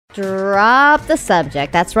Drop the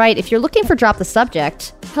subject. That's right. If you're looking for Drop the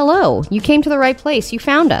Subject, hello. You came to the right place. You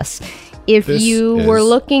found us. If you were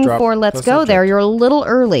looking for Let's Go There, you're a little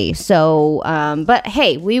early. So, but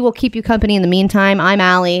hey, we will keep you company in the meantime. I'm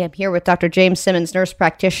Allie. I'm here with Dr. James Simmons, nurse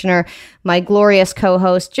practitioner, my glorious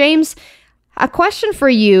co-host. James, a question for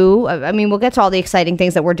you. I mean, we'll get to all the exciting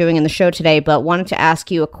things that we're doing in the show today, but wanted to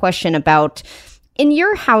ask you a question about, in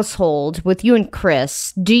your household with you and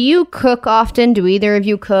Chris, do you cook often? Do either of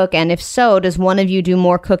you cook? And if so, does one of you do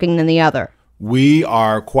more cooking than the other? We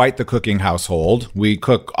are quite the cooking household. We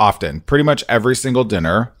cook often, pretty much every single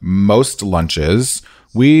dinner, most lunches.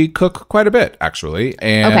 We cook quite a bit, actually.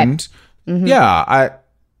 And we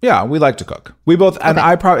like to cook. We both, and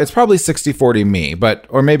it's probably 60-40 me,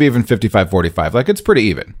 or maybe even 55-45. Like, it's pretty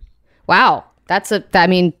even. Wow. That's a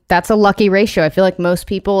lucky ratio. I feel like most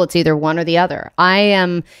people, it's either one or the other. I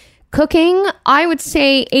am cooking, I would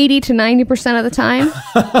say 80 to 90% of the time.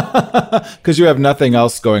 Because you have nothing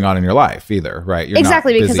else going on in your life either, right? You're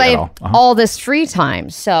exactly, not because I have all this free time.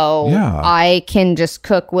 So I can just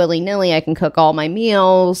cook willy-nilly. I can cook all my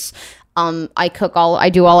meals. I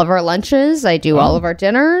do all of our lunches. I do all of our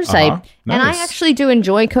dinners. Nice. And I actually do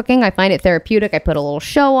enjoy cooking. I find it therapeutic. I put a little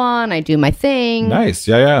show on. I do my thing. Nice.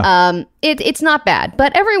 Yeah. It's not bad,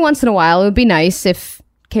 but every once in a while, it would be nice if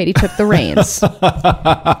Katie took the reins. So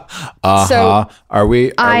are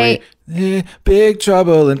we Big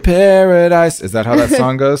Trouble in Paradise? Is that how that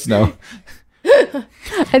song goes? No.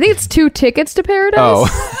 I think it's 2 Tickets to Paradise. Oh,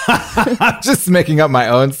 I'm just making up my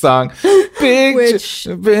own song.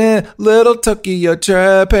 Little Tokyo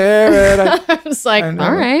Paradise. I was like,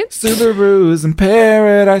 all right. Subarus in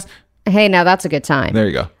Paradise. Hey, now that's a good time. There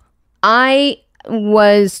you go. I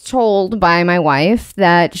was told by my wife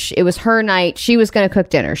that it was her night. She was going to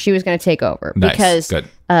cook dinner. She was going to take over. Nice.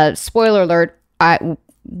 Because, spoiler alert,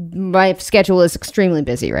 my schedule is extremely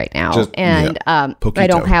busy right now. I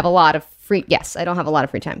don't have a lot of free. Yes, I don't have a lot of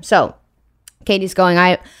free time. So Katie's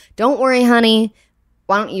going, don't worry, honey.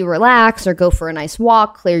 Why don't you relax or go for a nice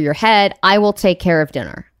walk, clear your head. I will take care of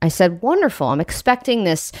dinner. I said, wonderful. I'm expecting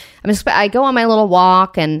this. I go on my little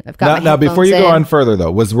walk and I've got my headphones Now, before you in. go on further,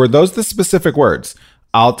 though, were those the specific words?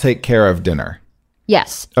 I'll take care of dinner.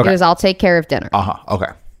 Yes. Okay. It was, I'll take care of dinner.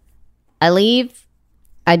 Okay. I leave.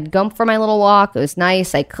 I'd go for my little walk. It was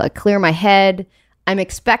nice. I clear my head. I'm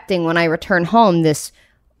expecting when I return home this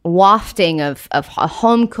wafting of a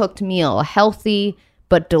home-cooked meal, a healthy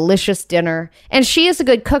but delicious dinner. And she is a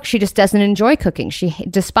good cook. She just doesn't enjoy cooking. She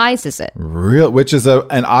despises it. Which is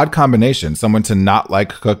an odd combination. Someone to not like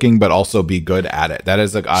cooking but also be good at it. That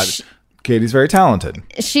is odd. Katie's very talented.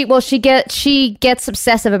 She gets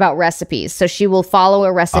obsessive about recipes. So she will follow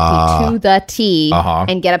a recipe to the T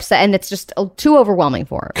and get upset. And it's just too overwhelming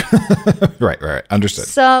for her. Right. Understood.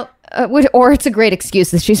 So, or it's a great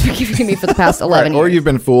excuse that she's been giving me for the past 11 years. Or you've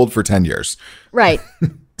been fooled for 10 years. Right.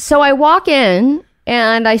 So I walk in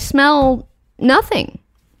and I smell nothing.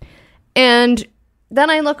 And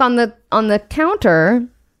then I look on the counter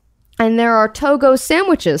and there are Togo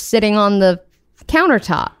sandwiches sitting on the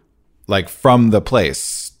countertop. Like from the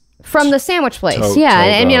place. From the sandwich place, Togo,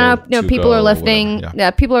 and people are listening.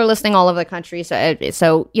 Whatever, people are listening all over the country. So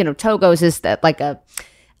Togo's is like a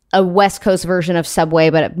West Coast version of Subway,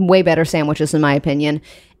 but way better sandwiches in my opinion.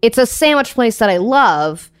 It's a sandwich place that I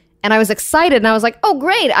love, and I was excited, and I was like, "Oh,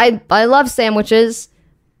 great! I love sandwiches,"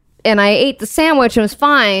 and I ate the sandwich and it was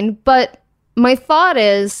fine. But my thought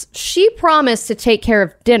is, she promised to take care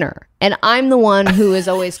of dinner, and I'm the one who is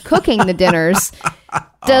always cooking the dinners.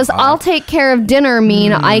 Does I'll take care of dinner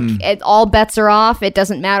mean all bets are off? It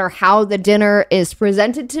doesn't matter how the dinner is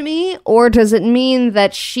presented to me? Or does it mean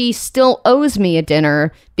that she still owes me a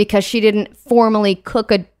dinner because she didn't formally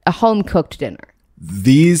cook a home-cooked dinner?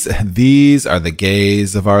 These are the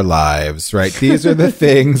gays of our lives, right? These are the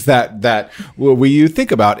things that you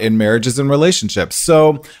think about in marriages and relationships.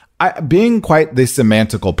 So being quite the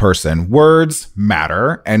semantical person, words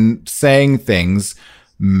matter and saying things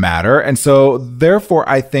matter. And so therefore,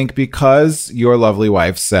 I think because your lovely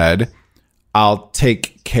wife said, I'll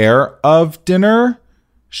take care of dinner,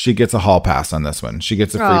 she gets a hall pass on this one. She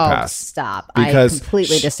gets a free pass. Stop. Because I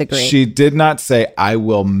completely disagree. She did not say, I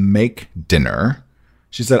will make dinner.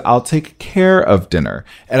 She said, I'll take care of dinner.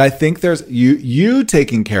 And I think there's you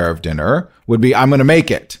taking care of dinner would be, I'm going to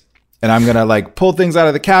make it. And I'm going to like pull things out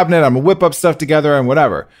of the cabinet. I'm going to whip up stuff together and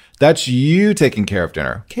whatever. That's you taking care of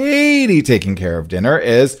dinner. Katie taking care of dinner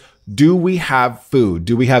is, do we have food?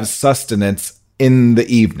 Do we have sustenance in the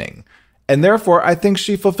evening? And therefore, I think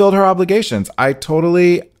she fulfilled her obligations. I'm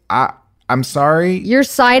sorry. You're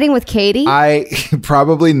siding with Katie?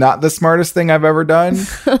 Probably not the smartest thing I've ever done.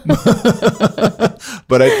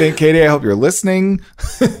 But I think, Katie, I hope you're listening.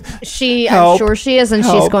 I'm sure she is, and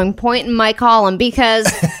she's going point in my column because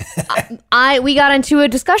we got into a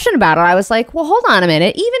discussion about it. I was like, well, hold on a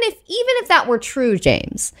minute. Even if that were true,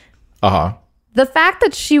 James. The fact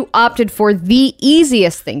that she opted for the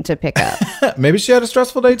easiest thing to pick up. Maybe she had a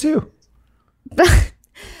stressful day too.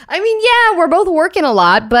 I mean, yeah, we're both working a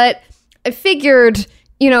lot, but I figured,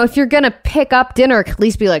 if you're going to pick up dinner, it could at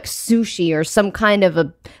least be like sushi or some kind of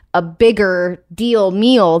a bigger deal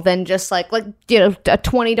meal than just like a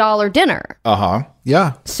 $20 dinner.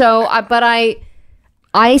 Yeah. So,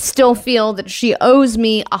 I still feel that she owes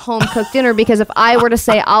me a home cooked dinner because if I were to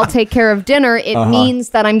say I'll take care of dinner, it means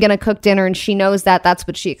that I'm going to cook dinner and she knows that that's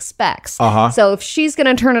what she expects. So if she's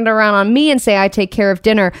going to turn it around on me and say I take care of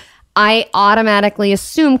dinner, I automatically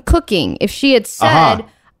assume cooking. If she had said,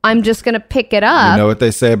 I'm just going to pick it up. You know what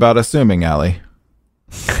they say about assuming, Allie?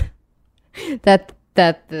 That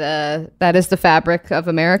is the fabric of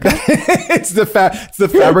America. It's the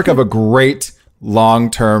fabric of a great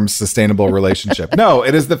long-term sustainable relationship. No,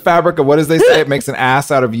 it is the fabric of, what does they say? It makes an ass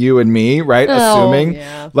out of you and me, right? Assuming.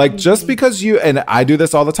 Yeah. Like, just because you, and I do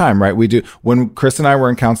this all the time, right? We do. When Chris and I were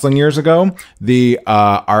in counseling years ago,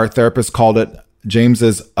 our therapist called it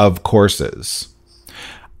James's of courses.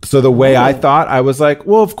 So the way I thought, I was like,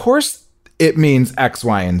 well, of course it means X,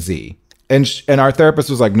 Y, and Z. And our therapist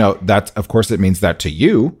was like, no, of course it means that to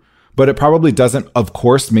you. But it probably doesn't, of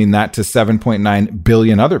course, mean that to 7.9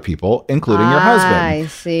 billion other people, including your husband. I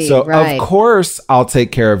see. So, right. Of course, I'll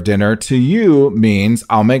take care of dinner to you means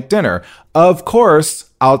I'll make dinner. Of course,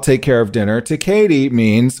 I'll take care of dinner to Katie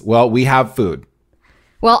means, well, we have food.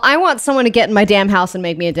 Well, I want someone to get in my damn house and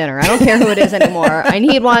make me a dinner. I don't care who it is anymore. I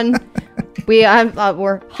need one.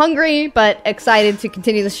 We're hungry, but excited to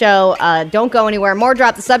continue the show. Don't go anywhere. More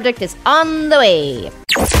Drop the Subject is on the way.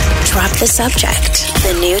 Drop the Subject.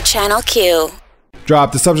 The new Channel Q.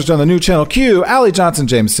 Drop the Subject on the new Channel Q. Allie Johnson,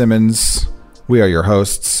 James Simmons. We are your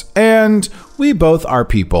hosts, and we both are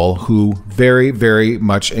people who very, very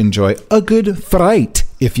much enjoy a good fright,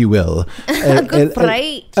 if you will. A good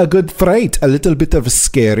fright. A good fright. A little bit of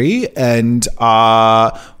scary. And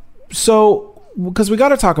so, because we got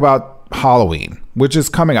to talk about Halloween, which is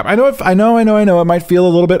coming up. I know. It might feel a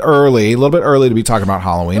little bit early to be talking about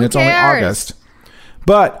Halloween. Who it's cares? Only August.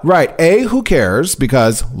 But, right, A, who cares?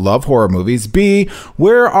 Because love horror movies. B,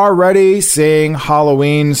 we're already seeing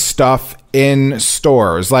Halloween stuff in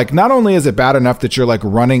stores. Like, not only is it bad enough that you're like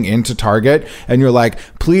running into Target and you're like,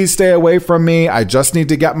 please stay away from me. I just need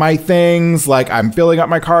to get my things. Like, I'm filling up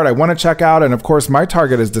my cart. I want to check out. And of course, my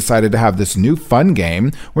Target has decided to have this new fun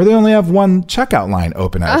game where they only have one checkout line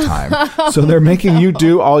open at a time. So they're making you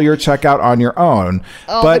do all your checkout on your own.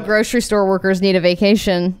 But the grocery store workers need a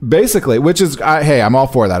vacation. Basically, which is, hey, I'm all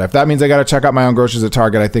for that. If that means I got to check out my own groceries at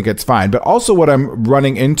Target, I think it's fine. But also what I'm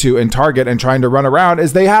running into in Target and trying to run around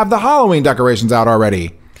is they have the Halloween decorations out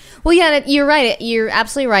already. Well, yeah, you're right. You're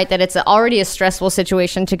absolutely right that it's already a stressful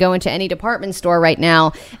situation to go into any department store right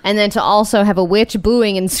now, and then to also have a witch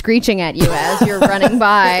booing and screeching at you as you're running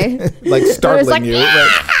by. Like startling like, you.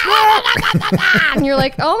 And you're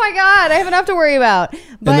like, oh my God, I have enough to worry about.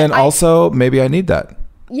 But and then also, maybe I need that.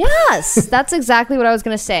 Yes, that's exactly what I was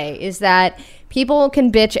going to say, is that people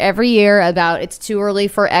can bitch every year about it's too early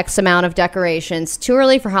for X amount of decorations, too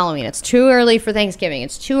early for Halloween, it's too early for Thanksgiving,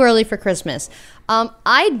 it's too early for Christmas.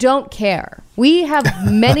 I don't care. We have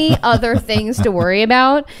many other things to worry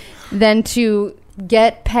about than to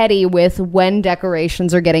get petty with when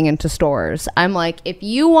decorations are getting into stores. I'm like, if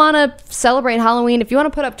you want to celebrate Halloween, if you want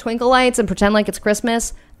to put up twinkle lights and pretend like it's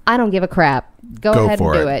Christmas, I don't give a crap. Go ahead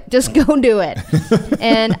and do it. Just go do it.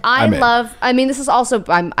 And I love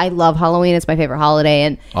Halloween. It's my favorite holiday.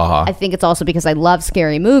 And I think it's also because I love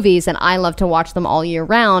scary movies and I love to watch them all year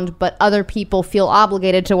round. But other people feel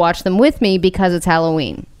obligated to watch them with me because it's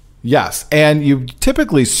Halloween. Yes. And you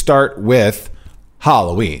typically start with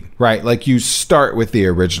Halloween, right? Like you start with the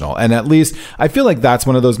original. And at least I feel like that's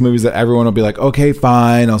one of those movies that everyone will be like, okay,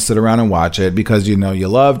 fine, I'll sit around and watch it because, you know, you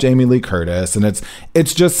love Jamie Lee Curtis and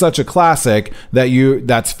it's just such a classic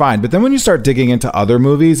that's fine. But then when you start digging into other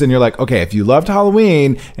movies and you're like, okay, if you loved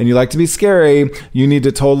Halloween and you like to be scary, you need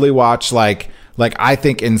to totally watch like I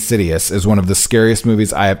think Insidious is one of the scariest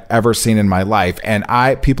movies I have ever seen in my life. And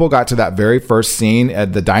people got to that very first scene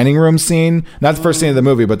at the dining room scene, not the first scene of the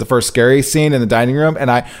movie, but the first scary scene in the dining room.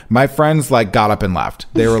 And my friends like got up and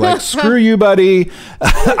left. They were like, screw you, buddy.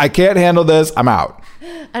 I can't handle this. I'm out.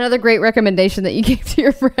 Another great recommendation that you gave to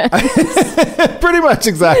your friends. Pretty much,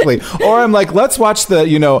 exactly. Or I'm like, let's watch the,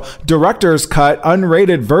 director's cut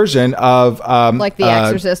unrated version of like The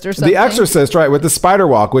Exorcist or something. The Exorcist, right, with the spider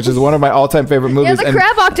walk, which is one of my all-time favorite movies. Yeah, the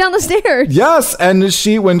crab walk down the stairs. Yes, and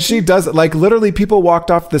when she does it, like literally people walked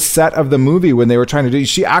off the set of the movie when they were trying to do.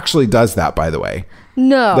 She actually does that, by the way.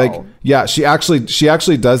 No. Like, yeah, she actually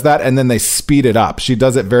does that, and then they speed it up. She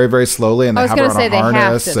does it very, very slowly, and they have her on a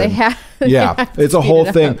harness. Yeah, it's a whole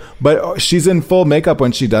thing. But she's in full makeup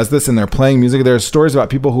when she does this, and they're playing music. There are stories about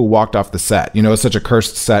people who walked off the set. It's such a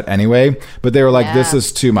cursed set anyway. But they were like, this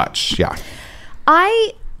is too much. Yeah.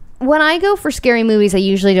 When I go for scary movies, I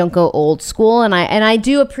usually don't go old school, and I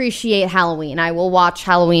do appreciate Halloween. I will watch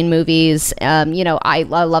Halloween movies. I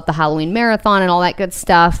love the Halloween marathon and all that good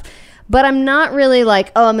stuff. But I'm not really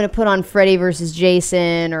like, I'm going to put on Freddy versus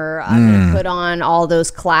Jason, or I'm going to put on all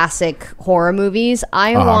those classic horror movies.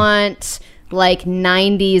 I want like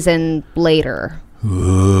 90s and later.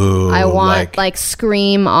 Ooh, I want like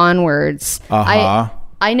Scream onwards.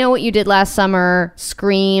 I Know What You Did Last Summer,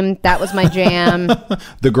 Scream, that was my jam.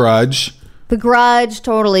 The Grudge,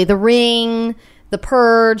 totally. The Ring, The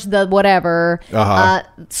Purge, the whatever.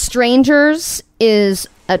 Strangers is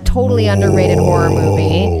a totally underrated horror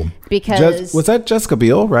movie because was that Jessica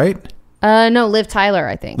Biel, right? No, Liv Tyler,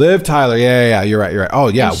 I think. Liv Tyler, yeah, you're right. Oh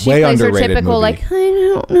yeah, and she way plays underrated her typical movie. like, I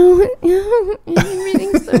don't know,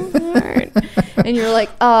 everything's so hard, and you're like,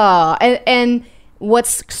 and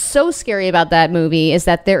what's so scary about that movie is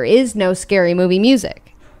that there is no scary movie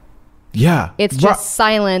music. Yeah. It's just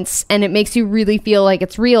silence, and it makes you really feel like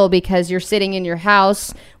it's real because you're sitting in your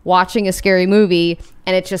house watching a scary movie,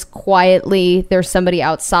 and it's just quietly, there's somebody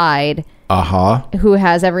outside who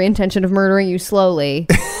has every intention of murdering you slowly.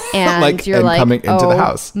 And you're like, coming into the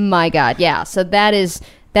house. My God. Yeah. So that is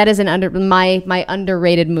my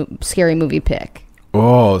underrated scary movie pick.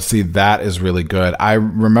 Oh, see, that is really good. I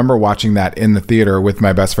remember watching that in the theater with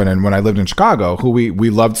my best friend, and when I lived in Chicago, who we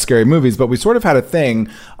loved scary movies, but we sort of had a thing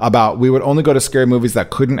about we would only go to scary movies that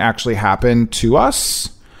couldn't actually happen to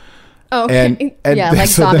us. Oh, okay. And yeah, like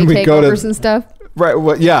so zombie takeovers and stuff. Right.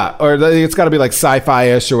 Well, yeah. Or it's got to be like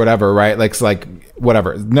sci-fi-ish or whatever, right? Like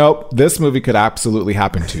whatever. Nope. This movie could absolutely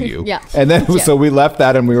happen to you. Yeah. And then so we left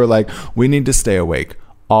that and we were like, we need to stay awake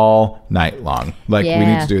all night long. Like we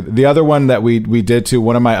need to do the other one that we did too.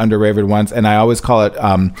 One of my underrated ones, and I always call it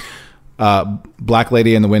Black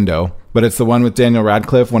Lady in the Window, but it's the one with Daniel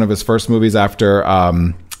Radcliffe, one of his first movies after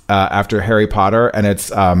Harry Potter, and it's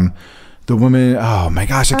the woman. Oh my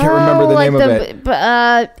gosh, I can't remember the name of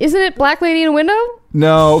it. Isn't it Black Lady in a Window?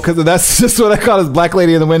 No, because that's just what I call it, Black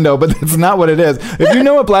Lady in the Window, but that's not what it is. If you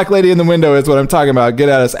know what Black Lady in the Window is, what I'm talking about, get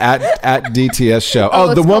at us at DTS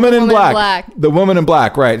Show. The Woman in Black. The Woman in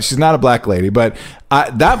Black, right. She's not a black lady, but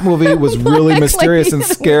that movie was really mysterious and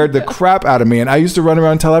scared the crap out of me. And I used to run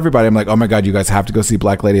around and tell everybody, I'm like, oh my God, you guys have to go see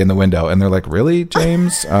Black Lady in the Window. And they're like, really,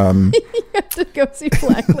 James? You have to go see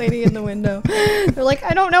Black Lady in the Window. They're like,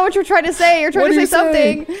 I don't know what you're trying to say. You're trying to say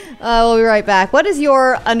something. We'll be right back. What is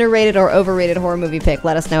your underrated or overrated horror movie pick?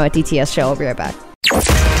 Let us know at DTS Show. We'll be right back.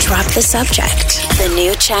 Drop the subject. The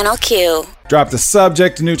new Channel Q. Drop the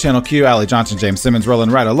subject. New Channel Q. Allie Johnson, James Simmons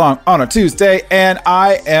rolling right along on a Tuesday. And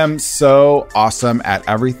I am so awesome at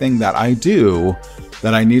everything that I do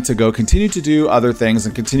that I need to go continue to do other things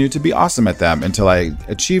and continue to be awesome at them until I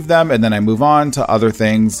achieve them. And then I move on to other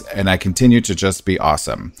things and I continue to just be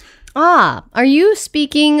awesome. Are you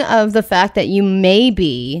speaking of the fact that you may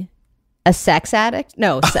be a sex addict?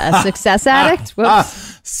 No, a success addict?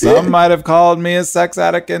 Whoops. Some might have called me a sex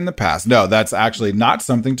addict in the past. No, that's actually not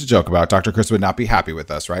something to joke about. Dr. Chris would not be happy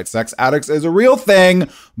with us, right? Sex addicts is a real thing,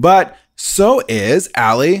 but so is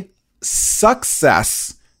Allie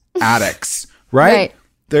success addicts, right?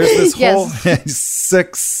 There's this whole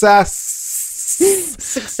success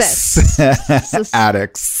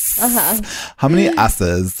addicts. How many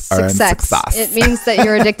S's are in success? It means that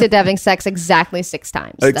you're addicted to having sex exactly 6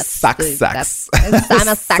 times. I'm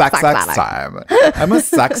a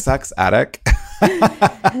sex addict.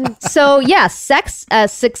 So yeah,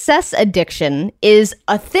 success addiction is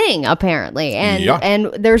a thing apparently,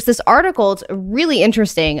 and there's this article. It's really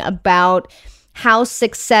interesting about how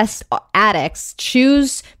success addicts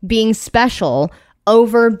choose being special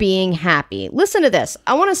over being happy. Listen to this.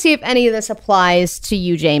 I want to see if any of this applies to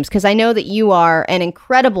you, James, because I know that you are an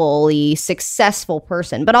incredibly successful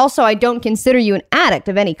person, but also I don't consider you an addict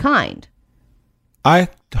of any kind. I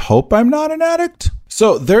hope I'm not an addict.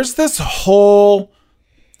 So there's this whole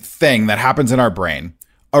thing that happens in our brain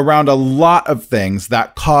around a lot of things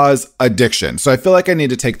that cause addiction. So I feel like I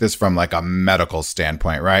need to take this from like a medical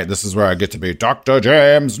standpoint, right? This is where I get to be Dr.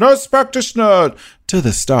 James, nurse practitioner to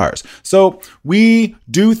the stars. So we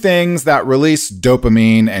do things that release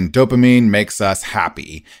dopamine, and dopamine makes us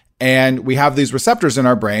happy. And we have these receptors in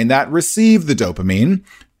our brain that receive the dopamine.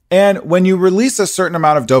 And when you release a certain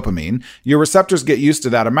amount of dopamine, your receptors get used to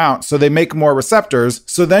that amount. So they make more receptors.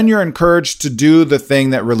 So then you're encouraged to do the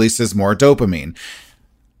thing that releases more dopamine.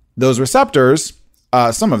 Those receptors,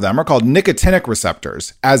 some of them are called nicotinic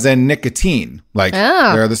receptors, as in nicotine. Like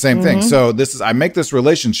they're the same thing. So I make this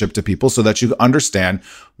relationship to people so that you understand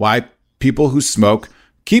why people who smoke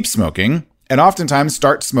keep smoking and oftentimes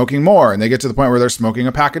start smoking more. And they get to the point where they're smoking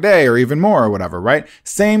a pack a day or even more or whatever, right?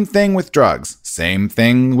 Same thing with drugs. Same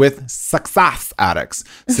thing with success addicts.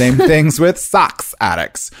 Same things with socks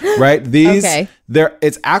addicts, right?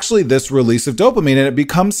 It's actually this release of dopamine, and it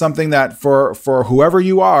becomes something that for whoever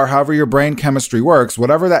you are, however your brain chemistry works,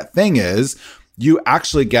 whatever that thing is, you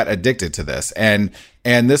actually get addicted to this. And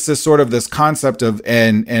this is sort of this concept of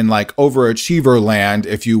in like overachiever land,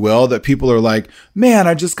 if you will, that people are like, man,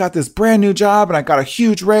 I just got this brand new job and I got a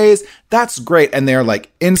huge raise. That's great. And they're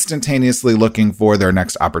like instantaneously looking for their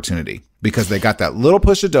next opportunity because they got that little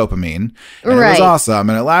push of dopamine and it was awesome.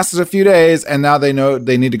 And it lasted a few days and now they know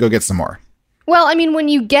they need to go get some more. Well, I mean, when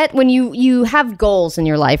you have goals in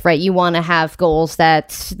your life, right? You want to have goals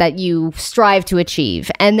that you strive to achieve.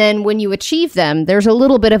 And then when you achieve them, there's a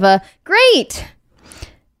little bit of a great,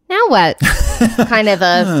 now what kind of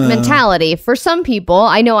a mentality. For some people,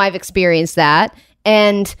 I know I've experienced that.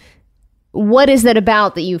 And what is it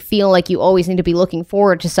about that you feel like you always need to be looking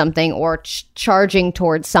forward to something or charging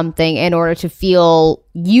towards something in order to feel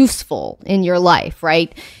useful in your life,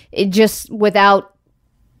 right? It just without...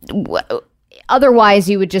 Otherwise,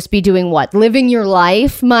 you would just be doing what? Living your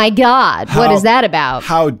life? My God, what is that about?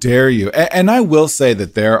 How dare you? And I will say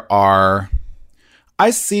that I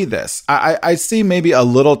see this. I see maybe a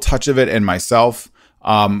little touch of it in myself.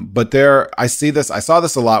 But I saw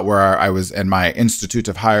this a lot where I was in my Institute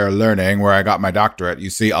of Higher Learning, where I got my doctorate. You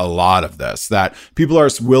see a lot of this, that people are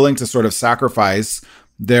willing to sort of sacrifice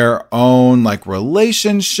their own like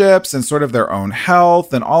relationships and sort of their own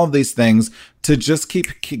health and all of these things to just keep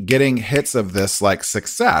getting hits of this like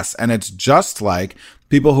success. And it's just like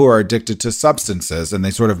people who are addicted to substances, and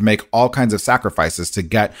they sort of make all kinds of sacrifices to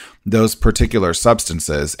get those particular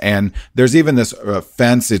substances. And there's even this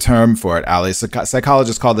fancy term for it, Ali.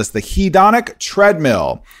 Psychologists call this the hedonic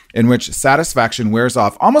treadmill, in which satisfaction wears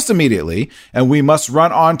off almost immediately, and we must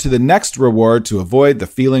run on to the next reward to avoid the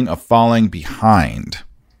feeling of falling behind.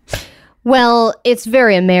 Well, it's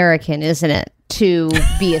very American, isn't it, to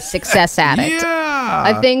be a success addict? Yeah.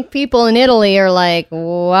 I think people in Italy are like,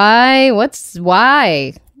 why?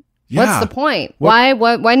 Why? Yeah. What's the point? Why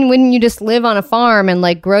wouldn't you just live on a farm and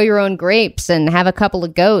like grow your own grapes and have a couple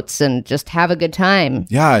of goats and just have a good time?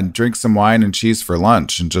 Yeah, and drink some wine and cheese for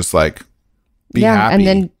lunch and just like be happy. And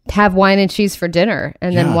then have wine and cheese for dinner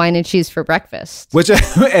and then wine and cheese for breakfast. Why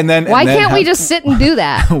can't we just sit and do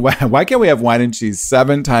that? Why can't we have wine and cheese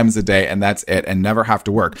 7 times a day and that's it and never have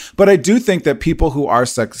to work? But I do think that people who are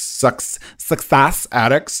success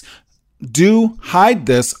addicts do hide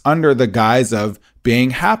this under the guise of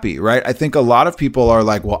being happy, right? I think a lot of people are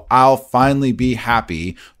like, well, I'll finally be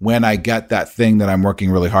happy when I get that thing that I'm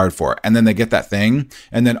working really hard for. And then they get that thing.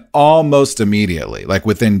 And then almost immediately, like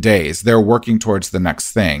within days, they're working towards the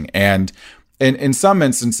next thing. And in some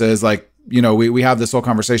instances, like, you know, we have this whole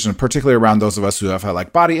conversation, particularly around those of us who have had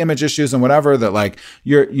like body image issues and whatever, that like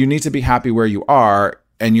you need to be happy where you are.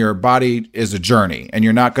 And your body is a journey, and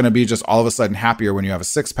you're not going to be just all of a sudden happier when you have a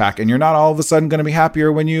 6-pack, and you're not all of a sudden going to be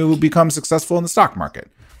happier when you become successful in the stock market.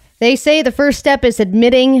 They say the first step is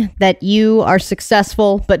admitting that you are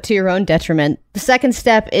successful, but to your own detriment. The second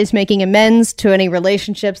step is making amends to any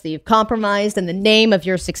relationships that you've compromised in the name of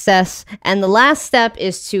your success. And the last step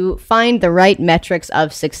is to find the right metrics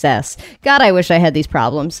of success. God, I wish I had these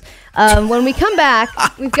problems. When we come back,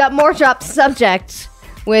 we've got more Drop the Subject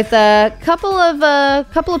with a couple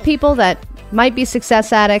of people that might be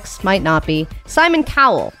success addicts, might not be. Simon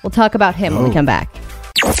Cowell. We'll talk about him when we come back.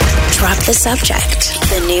 Drop the Subject,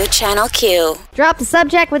 the new Channel Q. Drop the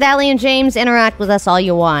Subject with Ali and James. Interact with us all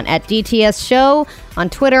you want at DTS Show on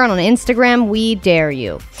Twitter and on Instagram. We dare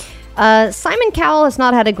you. Simon Cowell has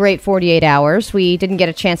not had a great 48 hours. We didn't get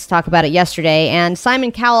a chance to talk about it yesterday, and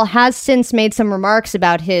Simon Cowell has since made some remarks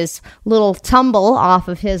about his little tumble off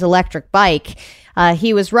of his electric bike.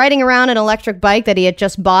 He was riding around an electric bike that he had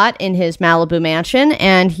just bought in his Malibu mansion,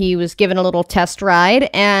 and he was given a little test ride,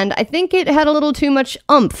 and I think it had a little too much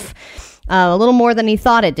oomph. a little more than he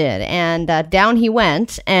thought it did. And down he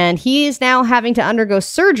went, and he is now having to undergo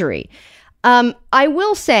surgery. I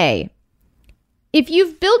will say, if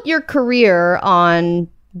you've built your career on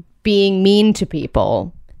being mean to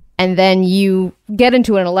people, and then you get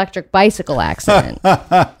into an electric bicycle accident,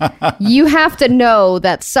 you have to know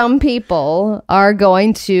that some people are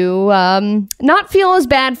going to not feel as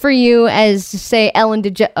bad for you as, say, Ellen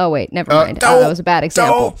DeGeneres. Oh, wait, never mind. That was a bad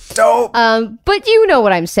example. But you know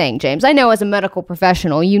what I'm saying, James. I know as a medical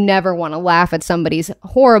professional, you never want to laugh at somebody's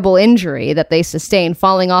horrible injury that they sustain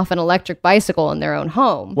falling off an electric bicycle in their own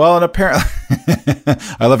home. Well, and apparently,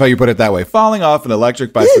 I love how you put it that way. Falling off an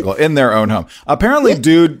electric bicycle in their own home. Apparently,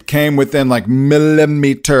 dude came within like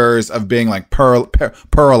millimeters of being like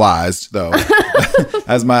paralyzed, though,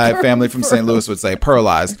 as my family from St. Louis would say,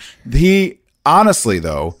 paralyzed. He honestly,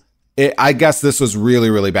 though, I guess this was really,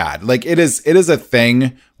 really bad. Like it is a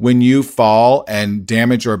thing when you fall and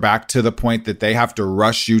damage your back to the point that they have to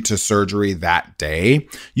rush you to surgery that day.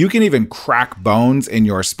 You can even crack bones in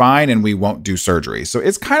your spine and we won't do surgery. So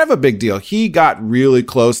it's kind of a big deal. He got really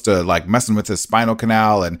close to like messing with his spinal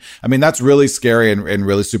canal. And I mean, that's really scary and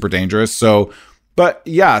really super dangerous. So, but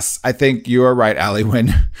yes, I think you are right, Allie.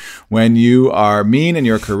 When you are mean in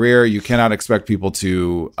your career, you cannot expect people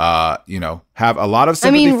to, have a lot of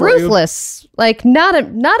sympathy for ruthless, like not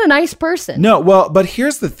a nice person. No, well, but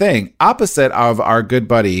here's the thing. Opposite of our good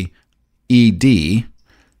buddy, ED,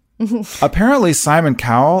 apparently Simon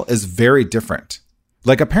Cowell is very different.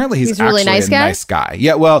 Like, apparently he's really actually nice guy.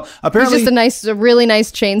 Yeah, well, apparently he's just a really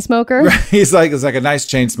nice chain smoker. He's like a nice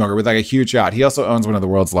chain smoker with like a huge yacht. He also owns one of the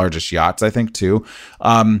world's largest yachts, I think, too.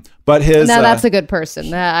 But his now that's a good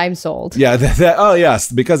person. I'm sold. Yeah. Oh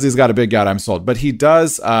yes, because he's got a big yacht, I'm sold. But he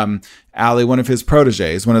does. Allie, one of his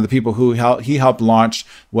proteges, one of the people who he helped launch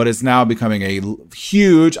what is now becoming a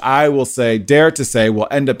huge, I will say, dare to say, will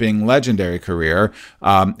end up being legendary career.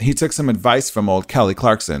 He took some advice from old Kelly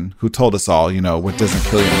Clarkson, who told us all, what doesn't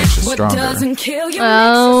kill you makes you stronger. What doesn't kill you makes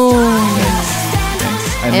you stronger.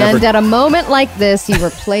 And at a moment like this, you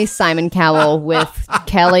replace Simon Cowell with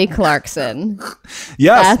Kelly Clarkson.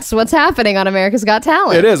 Yes. That's what's happening on America's Got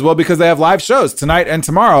Talent. It is. Well, because they have live shows tonight and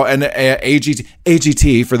tomorrow. And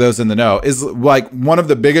AGT, for those in the know, is like one of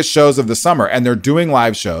the biggest shows of the summer. And they're doing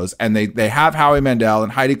live shows. And they have Howie Mandel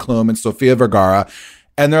and Heidi Klum and Sofia Vergara.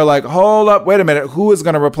 And they're like, hold up, wait a minute. Who is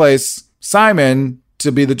going to replace Simon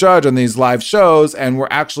to be the judge on these live shows? And we're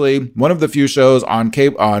actually one of the few shows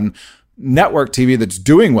on network TV that's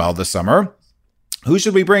doing well this summer. Who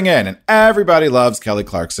should we bring in? And everybody loves Kelly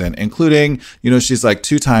Clarkson, including, she's like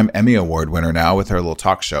 2-time Emmy Award winner now with her little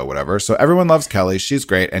talk show, whatever. So everyone loves Kelly. She's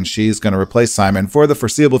great. And she's going to replace Simon for the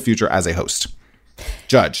foreseeable future as a host.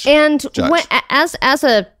 Judge. And as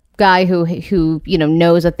a guy who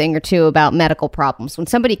knows a thing or two about medical problems, when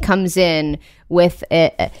somebody comes in with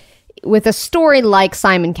a story like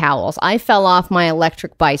Simon Cowell's, I fell off my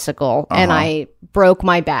electric bicycle and I broke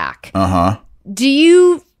my back. Do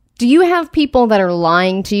you have people that are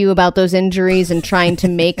lying to you about those injuries and trying to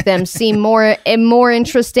make them seem more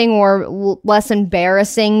interesting or less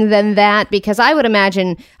embarrassing than that? Because I would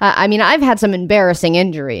imagine, I've had some embarrassing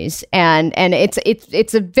injuries, and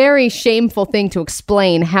it's a very shameful thing to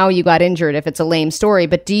explain how you got injured if it's a lame story.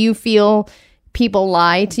 But do you feel people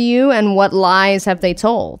lie to you, and what lies have they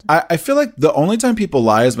told? I feel like the only time people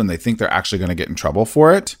lie is when they think they're actually going to get in trouble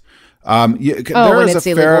for it. There is a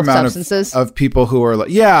fair amount of people who are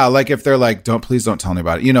like, if they're like, please don't tell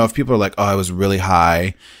anybody. If people are like, oh, I was really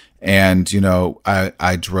high and,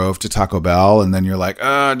 I drove to Taco Bell, and then you're like,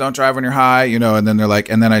 don't drive when you're high, and then they're like,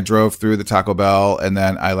 and then I drove through the Taco Bell and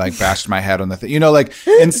then I like bashed my head on the thing,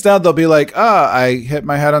 instead they'll be like, I hit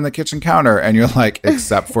my head on the kitchen counter, and you're like,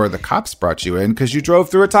 except for the cops brought you in because you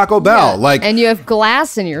drove through a Taco Bell, and you have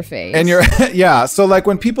glass in your face, and you're so like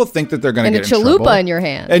when people think that they're going to get in trouble, and a chalupa in your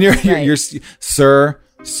hand, and you're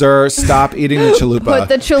Sir, stop eating the chalupa. Put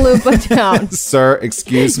the chalupa down. Sir,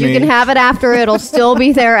 excuse me. You can have it after. It'll still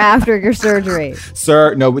be there after your surgery.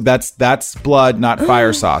 Sir, no, that's blood, not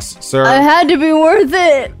fire sauce. Sir. I had to be worth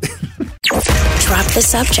it. Drop the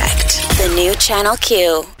subject. The new Channel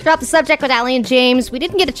Q. Drop the subject with Allie and James. We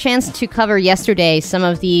didn't get a chance to cover yesterday some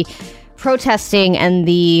of the protesting and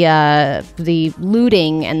the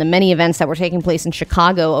looting and the many events that were taking place in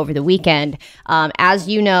Chicago over the weekend. As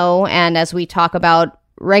you know, and as we talk about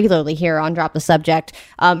regularly here on Drop the Subject,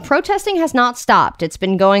 protesting has not stopped. It's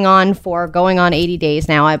been going on 80 days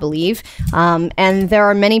now, I believe. And there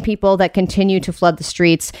are many people that continue to flood the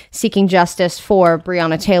streets seeking justice for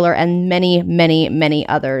Breonna Taylor and many, many, many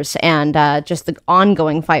others. And just the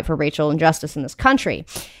ongoing fight for racial injustice in this country.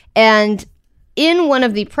 And in one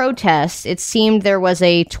of the protests, it seemed there was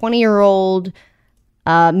a 20-year-old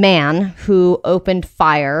man who opened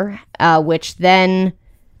fire, which then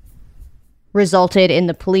resulted in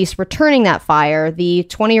the police returning that fire. The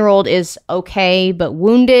 20-year-old is okay, but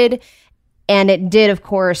wounded. And it did, of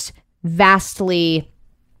course, vastly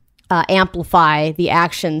amplify the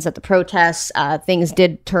actions at the protests. Things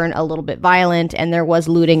did turn a little bit violent, and there was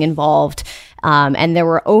looting involved. And there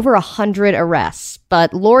were over 100 arrests.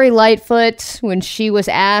 But Lori Lightfoot, when she was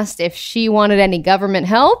asked if she wanted any government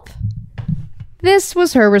help, this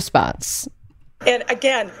was her response. And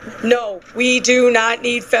again, no, we do not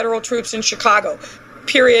need federal troops in Chicago.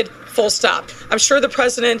 Period. Full stop. I'm sure the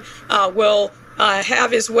president will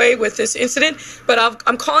have his way with this incident, but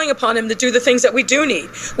I'm calling upon him to do the things that we do need.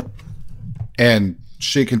 And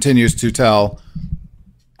she continues to tell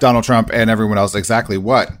Donald Trump and everyone else exactly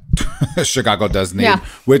what Chicago does need,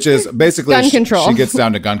 which is basically gun control. She gets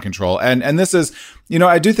down to gun control. And this is,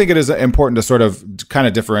 I do think it is important to sort of kind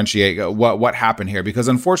of differentiate what happened here, because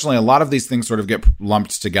unfortunately a lot of these things sort of get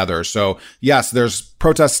lumped together. So yes, there's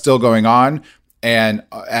protests still going on, and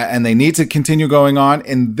they need to continue going on.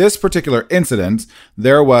 In this particular incident,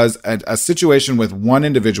 there was a situation with one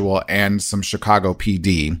individual and some Chicago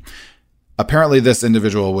PD. Apparently, this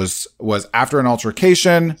individual was after an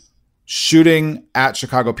altercation, shooting at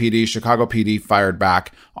Chicago PD. Chicago PD fired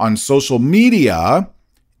back. On social media,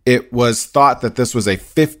 it was thought that this was a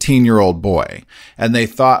 15-year-old boy, and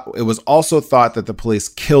it was also thought that the police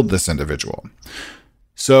killed this individual.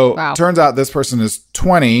 So Turns out this person is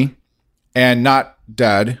 20 and not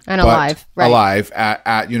dead, and but alive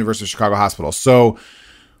at University of Chicago Hospital. So.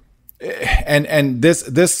 And this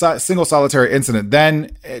single solitary incident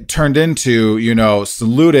then turned into,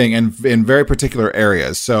 saluting in very particular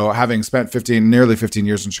areas. So having spent nearly 15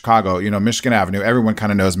 years in Chicago, Michigan Avenue, everyone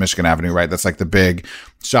kind of knows Michigan Avenue, right? That's like the big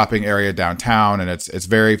shopping area downtown. And it's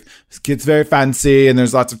very fancy, and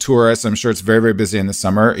there's lots of tourists. I'm sure it's very, very busy in the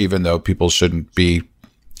summer, even though people shouldn't be.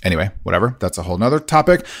 Anyway, whatever. That's a whole nother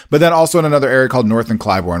topic. But then also in another area called North and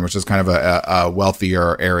Clybourne, which is kind of a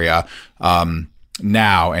wealthier area.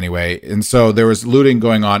 Now anyway. And so there was looting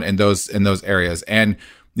going on in those areas. And,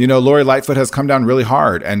 Lori Lightfoot has come down really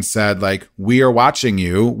hard and said, like, we are watching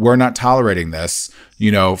you. We're not tolerating this,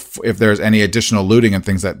 if there's any additional looting and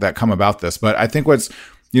things that come about this. But I think what's,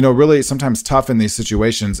 really sometimes tough in these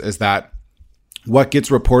situations is that what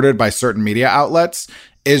gets reported by certain media outlets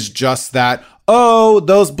is just that, oh,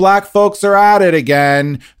 those black folks are at it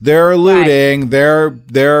again. They're looting. Right.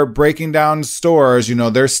 They're breaking down stores.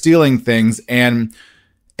 they're stealing things. And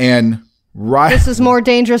this is more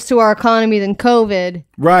dangerous to our economy than COVID.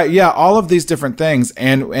 Right. Yeah. All of these different things.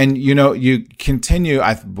 And you continue.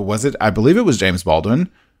 I believe it was James Baldwin.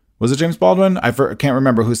 Was it James Baldwin? I can't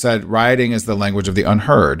remember who said rioting is the language of the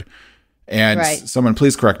unheard. And someone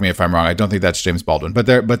please correct me if I'm wrong. I don't think that's James Baldwin, but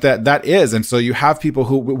that is. And so you have people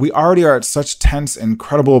who we already are at such tense,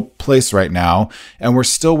 incredible place right now, and we're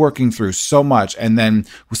still working through so much. And then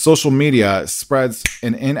social media spreads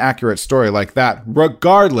an inaccurate story like that.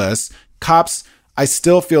 Regardless, cops, I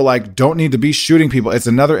still feel like, don't need to be shooting people. It's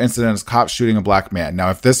another incident of cops shooting a black man. Now,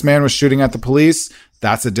 if this man was shooting at the police,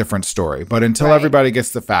 that's a different story. But until everybody gets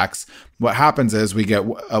the facts, what happens is we get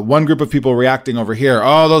one group of people reacting over here.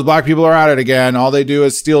 Oh, those black people are at it again. All they do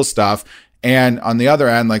is steal stuff. And on the other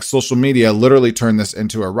end, like, social media literally turned this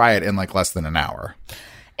into a riot in like less than an hour.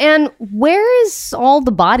 And where is all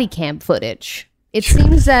the body cam footage? It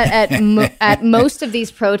seems that at most of these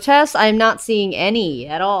protests, I'm not seeing any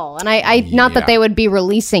at all. And I not that they would be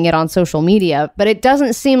releasing it on social media, but it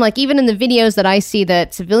doesn't seem like, even in the videos that I see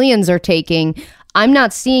that civilians are taking, I'm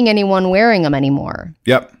not seeing anyone wearing them anymore.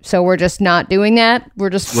 Yep. So we're just not doing that. We're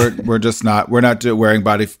not wearing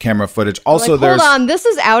body camera footage. Also, hold on, this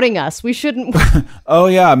is outing us. We shouldn't. Oh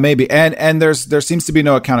yeah, maybe. And there seems to be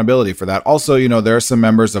no accountability for that. Also, there are some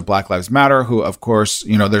members of Black Lives Matter who, of course,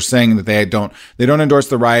 they're saying that they don't endorse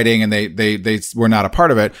the rioting and they were not a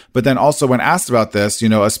part of it. But then also, when asked about this, a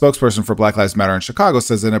spokesperson for Black Lives Matter in Chicago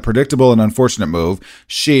says, in a predictable and unfortunate move,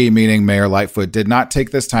 she, meaning Mayor Lightfoot, did not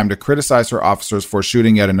take this time to criticize her officers for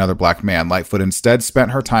shooting yet another black man. Lightfoot instead spent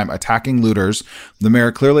her time attacking looters. The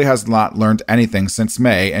mayor clearly has not learned anything since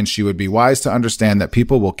May, and she would be wise to understand that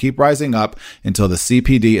people will keep rising up until the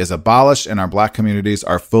CPD is abolished and our black communities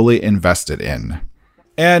are fully invested in.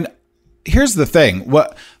 And here's the thing.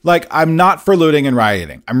 I'm not for looting and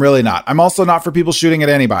rioting. I'm really not. I'm also not for people shooting at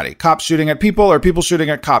anybody. Cops shooting at people or people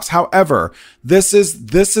shooting at cops. However, this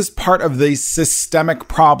is part of the systemic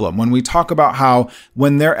problem. When we talk about how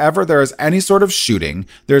whenever there is any sort of shooting,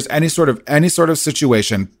 there's any sort of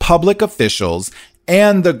situation, public officials,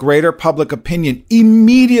 and the greater public opinion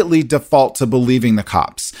immediately default to believing the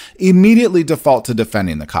cops, immediately default to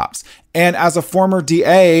defending the cops. And as a former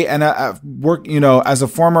DA and as a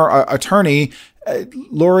former attorney,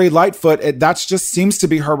 Lori Lightfoot, that just seems to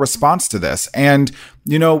be her response to this. And,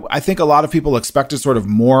 I think a lot of people expected sort of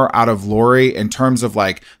more out of Lori in terms of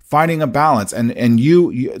like finding a balance. And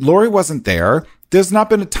Lori wasn't there. There's not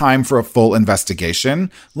been a time for a full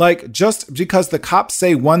investigation. Like, just because the cops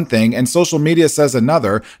say one thing and social media says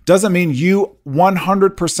another doesn't mean you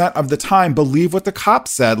 100% of the time believe what the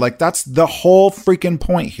cops said. Like, that's the whole freaking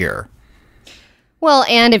point here. Well,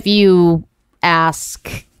 and if you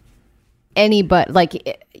ask anybody,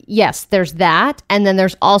 like, yes, there's that. And then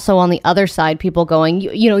there's also on the other side, people going,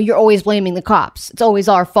 you're always blaming the cops. It's always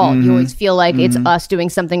our fault. You always feel like it's us doing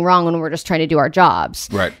something wrong when we're just trying to do our jobs.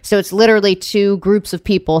 Right. So it's literally two groups of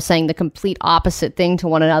people saying the complete opposite thing to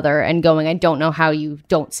one another and going, I don't know how you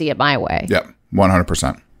don't see it my way. Yep.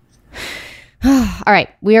 100%. All right.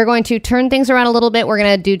 We are going to turn things around a little bit. We're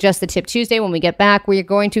going to do Just the Tip Tuesday. When we get back, we are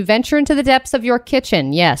going to venture into the depths of your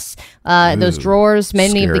kitchen. Yes. Those drawers,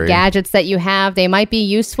 many of the gadgets that you have, they might be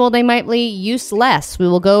useful. They might be useless. We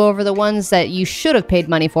will go over the ones that you should have paid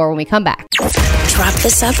money for when we come back. Drop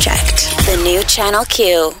the Subject. The new Channel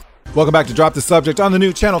Q. Welcome back to Drop the Subject on the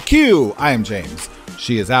new Channel Q. I am James.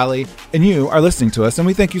 She is Allie, and you are listening to us, and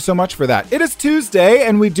we thank you so much for that. It is Tuesday,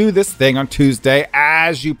 and we do this thing on Tuesday,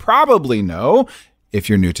 as you probably know. If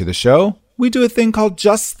you're new to the show, we do a thing called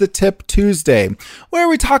Just the Tip Tuesday, where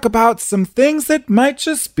we talk about some things that might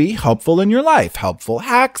just be helpful in your life. Helpful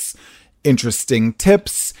hacks, interesting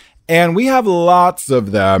tips, and we have lots of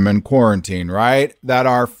them in quarantine, right? That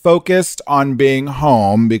are focused on being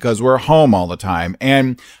home because we're home all the time.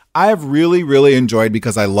 And I have really, really enjoyed,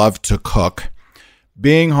 because I love to cook,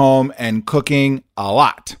 being home and cooking a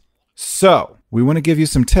lot. So we want to give you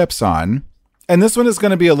some tips on, and this one is going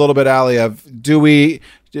to be a little bit, Allie, of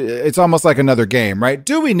it's almost like another game, right?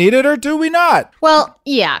 Do we need it or do we not? Well,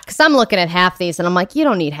 yeah, because I'm looking at half these and I'm like, you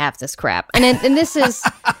don't need half this crap. And this is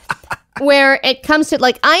where it comes to,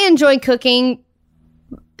 like, I enjoy cooking.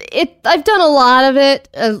 I've done a lot of it,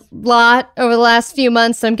 over the last few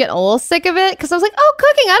months. I'm getting a little sick of it because I was like, oh,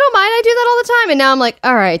 cooking, I don't mind. I do that all the time. And now I'm like,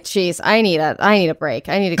 all right, geez, I need a break.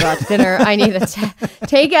 I need to go out to dinner. I need to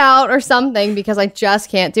take out or something because I just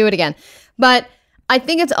can't do it again. But I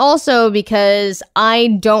think it's also because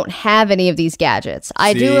I don't have any of these gadgets.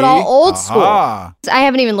 I do it all old school. I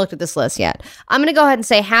haven't even looked at this list yet. I'm going to go ahead and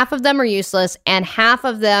say half of them are useless and half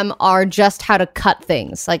of them are just how to cut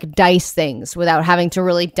things, like dice things without having to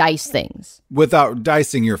really dice things. Without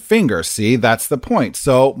dicing your finger. See, that's the point.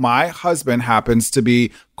 So my husband happens to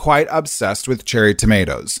be quite obsessed with cherry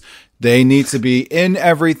tomatoes. They need to be in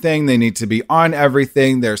everything. They need to be on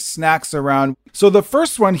everything. There's snacks around. So the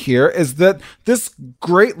first one here is that this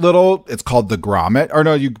great little, it's called the grommet, or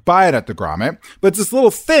no, you buy it at the grommet, but it's this little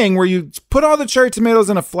thing where you put all the cherry tomatoes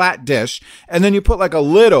in a flat dish and then you put like a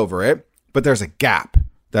lid over it, but there's a gap.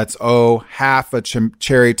 That's, half a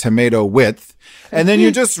cherry tomato width. And then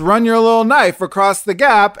you just run your little knife across the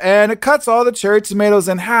gap and it cuts all the cherry tomatoes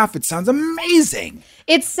in half. It sounds amazing.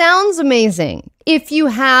 It sounds amazing if you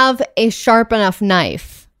have a sharp enough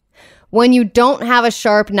knife. When you don't have a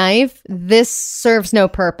sharp knife, this serves no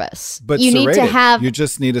purpose. But you need to have. You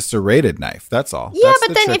just need a serrated knife. That's all. Yeah,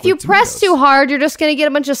 but then if you press too hard, you're just going to get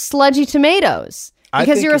a bunch of sludgy tomatoes.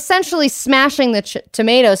 Because you're essentially smashing the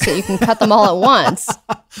tomatoes so you can cut them all at once.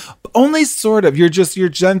 Only sort of. You're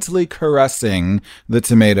gently caressing the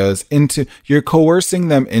tomatoes you're coercing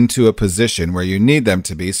them into a position where you need them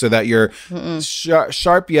to be so that your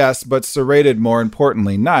sharp, yes, but serrated, more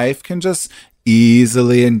importantly, knife can just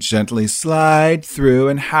easily and gently slide through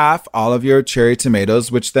in half all of your cherry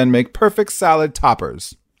tomatoes, which then make perfect salad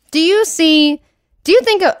toppers. Do you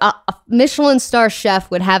think a Michelin star chef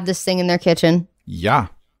would have this thing in their kitchen? Yeah.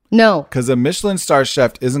 No. Because a Michelin star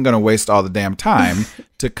chef isn't going to waste all the damn time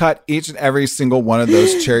to cut each and every single one of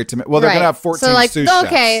those cherry tomatoes. Well, they're going to have 14 sous chefs.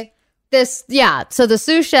 Okay. So the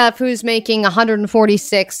sous chef who's making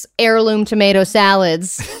 146 heirloom tomato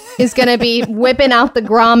salads is going to be whipping out the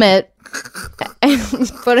grommet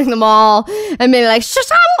and putting them all and maybe like,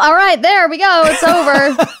 all right, there we go. It's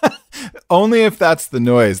over. Only if that's the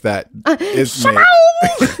noise that is made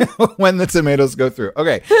when the tomatoes go through.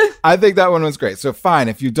 Okay, I think that one was great. So fine,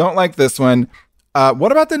 if you don't like this one,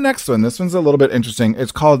 what about the next one? This one's a little bit interesting.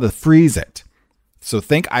 It's called the Freeze It. So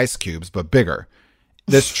think ice cubes, but bigger.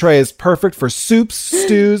 This tray is perfect for soups,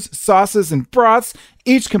 stews, sauces, and broths.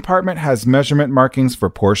 Each compartment has measurement markings for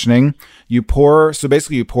portioning. You pour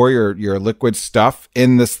your liquid stuff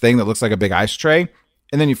in this thing that looks like a big ice tray,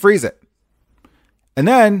 and then you freeze it. And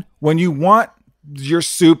then when you want your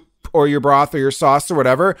soup or your broth or your sauce or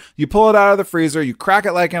whatever. You pull it out of the freezer, you crack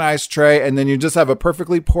it like an ice tray, and then you just have a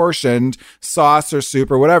perfectly portioned sauce or soup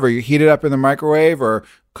or whatever. You heat it up in the microwave or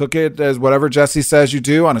cook it as whatever Jesse says you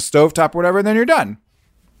do on a stovetop or whatever, and then you're done.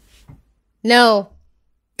 No.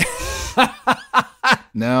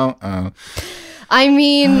 No. Oh. I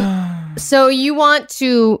mean, so you want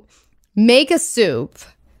to make a soup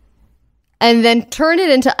and then turn it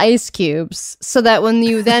into ice cubes so that when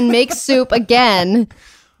you then make soup again,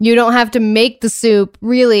 you don't have to make the soup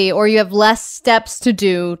really, or you have less steps to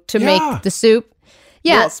do to make the soup.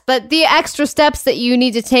 Yes, but the extra steps that you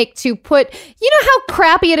need to take to put, you know how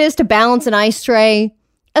crappy it is to balance an ice tray?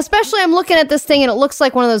 Especially I'm looking at this thing and it looks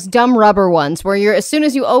like one of those dumb rubber ones where as soon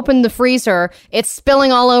as you open the freezer, it's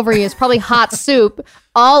spilling all over you. It's probably hot soup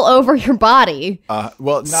all over your body. Well,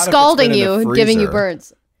 not scalding you, giving you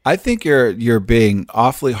burns. I think you're being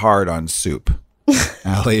awfully hard on soup,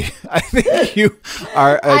 Allie. I think you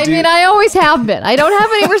are. I always have been. I don't have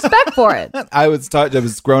any respect for it. I was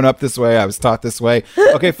grown up this way. I was taught this way.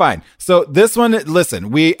 Okay, fine. So this one, listen,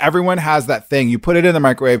 everyone has that thing. You put it in the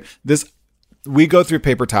microwave. We go through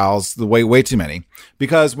paper towels way too many,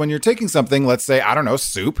 because when you're taking something, let's say, I don't know,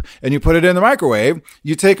 soup, and you put it in the microwave,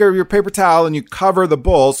 you take your paper towel and you cover the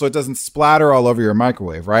bowl so it doesn't splatter all over your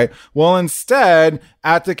microwave, right? Well, instead,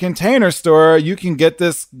 at the Container Store, you can get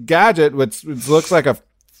this gadget, which looks like a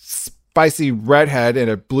spicy redhead in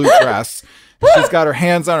a blue dress. She's got her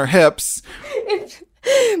hands on her hips.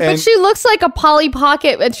 But she looks like a Polly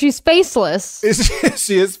Pocket, and she's faceless.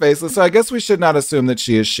 She is faceless, so I guess we should not assume that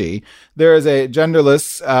she is she. There is a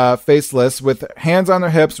genderless, faceless, with hands on their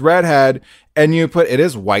hips, redhead, and it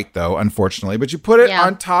is white though, unfortunately, but you put it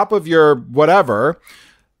on top of your whatever,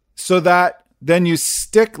 so that then you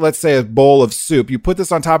stick, let's say, a bowl of soup. You put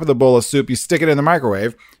this on top of the bowl of soup, you stick it in the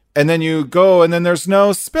microwave, and then you go, and then there's no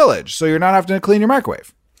spillage, so you're not having to clean your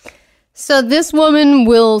microwave. So this woman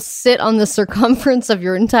will sit on the circumference of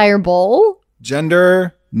your entire bowl?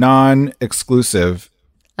 Gender non-exclusive.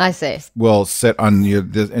 I say. Will sit on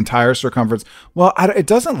the entire circumference. Well, it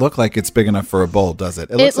doesn't look like it's big enough for a bowl, does it?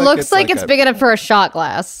 It looks like it's big enough for a shot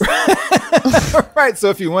glass. Right. So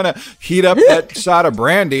if you want to heat up that shot of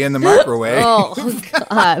brandy in the microwave. Oh,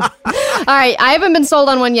 God. All right. I haven't been sold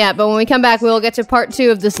on one yet, but when we come back, we will get to part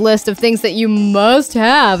 2 of this list of things that you must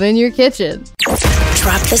have in your kitchen.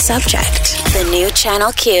 Drop the subject. The new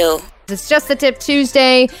Channel Q. It's just the Tip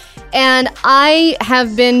Tuesday, and I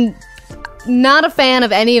have been not a fan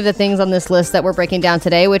of any of the things on this list that we're breaking down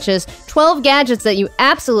today, which is 12 gadgets that you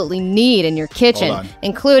absolutely need in your kitchen,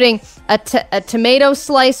 including a tomato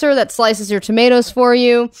slicer that slices your tomatoes for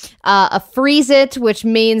you, a freeze-it, which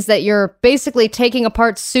means that you're basically taking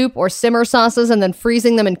apart soup or simmer sauces and then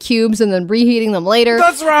freezing them in cubes and then reheating them later.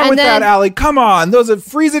 What's wrong with that, Allie? Come on. Those are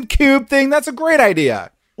freeze-it cube thing. That's a great idea.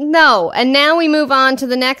 No. And now we move on to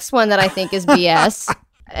the next one that I think is BS.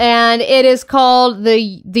 And it is called the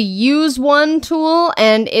Use One tool,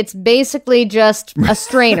 and it's basically just a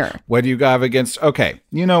strainer. What do you have against? Okay,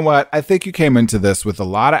 you know what? I think you came into this with a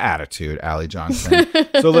lot of attitude, Allie Johnson.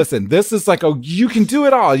 So listen, this is like, you can do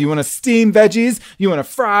it all. You want to steam veggies, you want to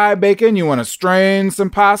fry bacon, you want to strain some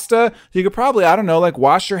pasta. You could probably, I don't know, like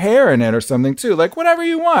wash your hair in it or something too. Like whatever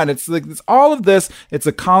you want. It's like it's all of this. It's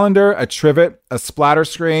a colander, a trivet, a splatter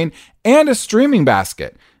screen, and a streaming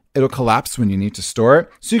basket. It'll collapse when you need to store it,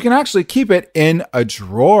 so you can actually keep it in a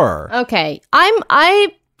drawer. Okay.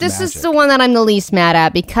 This is the one that I'm the least mad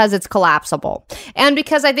at because it's collapsible. And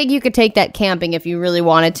because I think you could take that camping if you really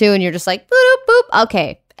wanted to, and you're just like, boop, boop,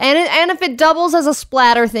 okay. And if it doubles as a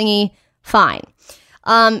splatter thingy, fine.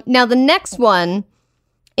 Now, the next one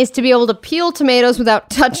is to be able to peel tomatoes without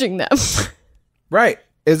touching them. Right.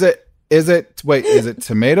 Is it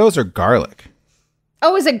tomatoes or garlic?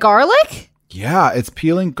 Oh, is it garlic? Yeah, it's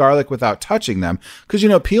peeling garlic without touching them. Because,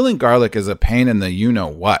 peeling garlic is a pain in the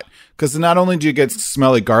you-know-what. Because not only do you get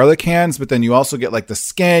smelly garlic hands, but then you also get like the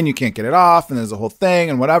skin. You can't get it off, and there's a whole thing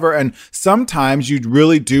and whatever. And sometimes you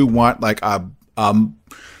really do want like a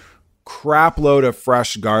crap load of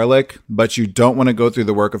fresh garlic, but you don't want to go through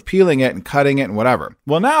the work of peeling it and cutting it and whatever.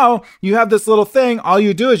 Well, now you have this little thing. All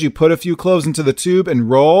you do is you put a few cloves into the tube and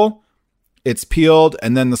roll. It's peeled,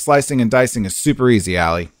 and then the slicing and dicing is super easy,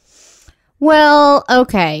 Allie. Well,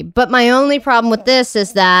 okay, but my only problem with this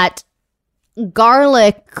is that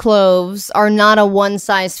garlic cloves are not a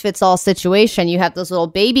one-size-fits-all situation. You have those little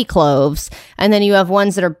baby cloves, and then you have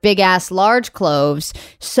ones that are big-ass large cloves,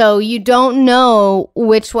 so you don't know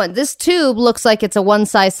which one. This tube looks like it's a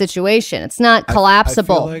one-size situation. It's not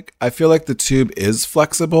collapsible. I feel like the tube is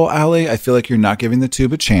flexible, Allie. I feel like you're not giving the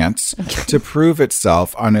tube a chance to prove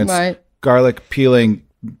itself on its garlic peeling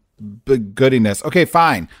goodiness. Okay,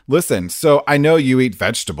 fine. Listen, so I know you eat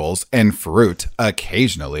vegetables and fruit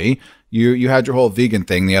occasionally. You had your whole vegan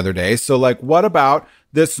thing the other day. So like, what about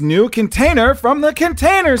this new container from the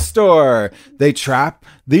Container Store?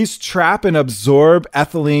 These trap and absorb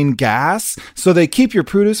ethylene gas, so they keep your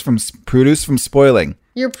produce from spoiling.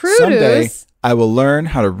 Your produce? Someday I will learn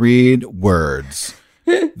how to read words.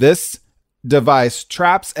 This device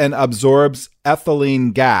traps and absorbs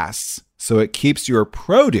ethylene gas, so it keeps your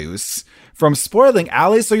produce from spoiling,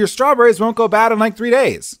 Allie, so your strawberries won't go bad in like 3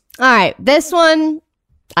 days. All right, this one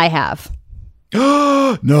I have.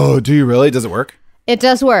 No, do you really? Does it work? It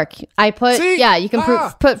does work. You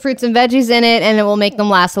can put fruits and veggies in it, and it will make them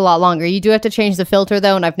last a lot longer. You do have to change the filter,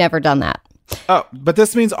 though, and I've never done that. Oh, but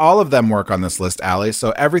this means all of them work on this list, Allie.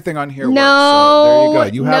 So everything on here works. So there you go.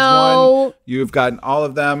 You have one. You've gotten all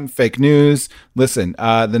of them. Fake news. Listen,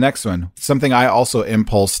 the next one, something I also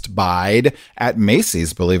impulsed buyed at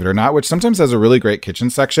Macy's, believe it or not, which sometimes has a really great kitchen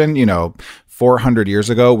section, 400 years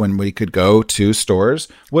ago when we could go to stores,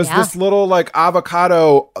 was this little like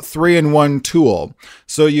avocado 3-in-1 tool.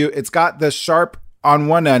 So it's got the sharp on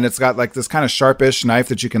one end. It's got like this kind of sharpish knife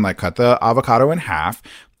that you can like cut the avocado in half.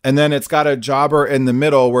 And then it's got a jobber in the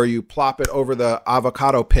middle where you plop it over the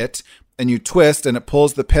avocado pit and you twist and it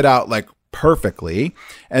pulls the pit out like perfectly.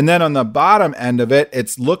 And then on the bottom end of it,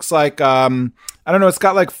 it looks like, I don't know, it's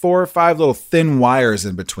got like 4 or 5 little thin wires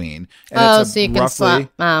in between. And so you can slice.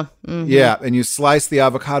 Yeah, and you slice the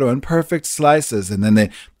avocado in perfect slices, and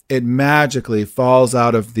then it magically falls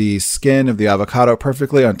out of the skin of the avocado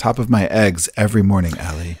perfectly on top of my eggs every morning,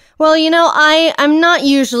 Allie. Well, I'm not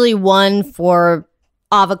usually one for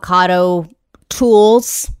avocado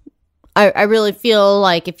tools. I really feel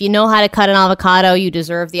like if you know how to cut an avocado, you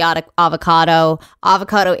deserve the avocado.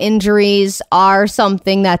 Avocado injuries are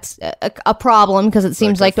something that's a problem because it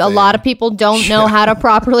seems like a lot of people don't know how to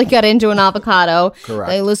properly cut into an avocado. Correct.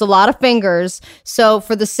 They lose a lot of fingers. So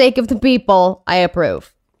for the sake of the people, I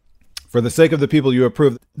approve. For the sake of the people, you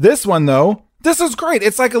approve. This one, though, this is great.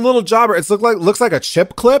 It's like a little jobber. It looks like a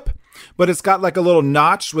chip clip, but it's got like a little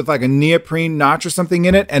notch with like a neoprene notch or something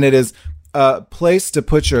in it, and it is a place to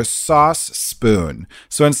put your sauce spoon.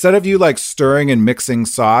 So instead of you like stirring and mixing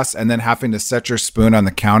sauce and then having to set your spoon on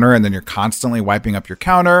the counter and then you're constantly wiping up your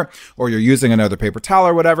counter or you're using another paper towel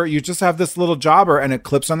or whatever, you just have this little jobber and it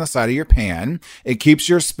clips on the side of your pan. It keeps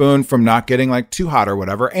your spoon from not getting like too hot or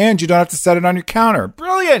whatever, and you don't have to set it on your counter.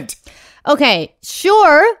 Brilliant. Okay,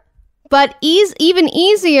 sure. But even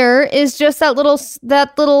easier is just that little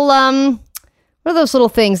what are those little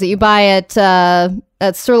things that you buy at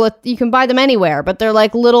Surla? You can buy them anywhere, but they're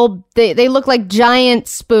like little, they look like giant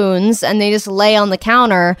spoons and they just lay on the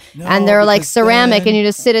counter and they're like ceramic and you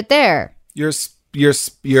just sit it there.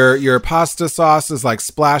 Your pasta sauce is like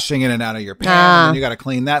splashing in and out of your pan, and then you got to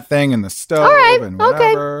clean that thing in the stove. All right, and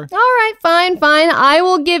whatever. Okay. All right, fine. I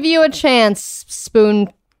will give you a chance,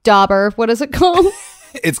 spoon dauber. What is it called?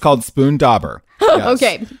 It's called spoon dauber. Yes.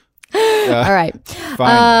 Okay. All right.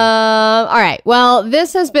 Fine. All right. Well,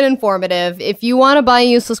 this has been informative. If you want to buy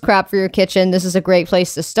useless crap for your kitchen, this is a great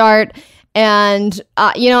place to start. And,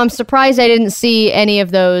 I'm surprised I didn't see any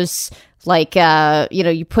of those. Like,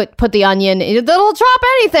 you put the onion, it'll chop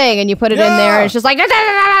anything, and you put it in there, and it's just like,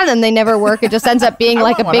 and they never work. It just ends up being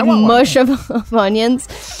like a big mush of onions.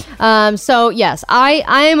 So, yes, I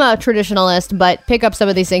am a traditionalist, but pick up some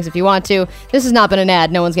of these things if you want to. This has not been an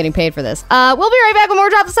ad. No one's getting paid for this. We'll be right back with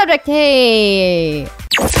more Drop the Subject. Hey.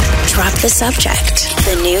 Drop the Subject,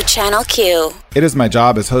 the new Channel Q. It is my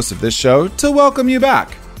job as host of this show to welcome you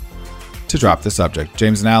back to Drop the Subject.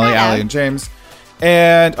 James and Allie, Allie and James.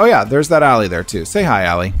 And, there's that Allie there, too. Say hi,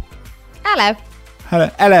 Allie. Hello.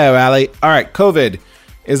 Hello, Allie. All right, COVID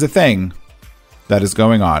is a thing that is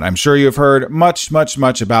going on. I'm sure you've heard much, much,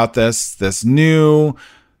 much about this new,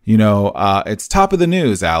 it's top of the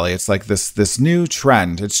news, Allie. It's like this new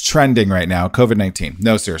trend. It's trending right now, COVID-19.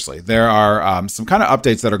 No, seriously. There are some kind of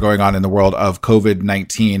updates that are going on in the world of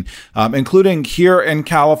COVID-19, including here in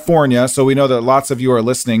California. So we know that lots of you are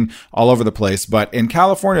listening all over the place. But in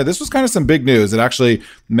California, this was kind of some big news. It actually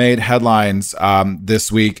made headlines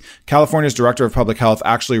this week. California's director of public health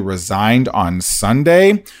actually resigned on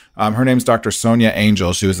Sunday. Her name's Dr. Sonia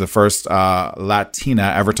Angel. She was the first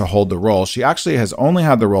Latina ever to hold the role. She actually has only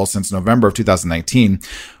had the role since November of 2019.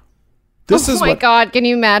 Oh my God, can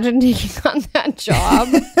you imagine taking on that job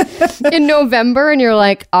in November and you're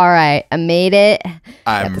like, all right, I made it.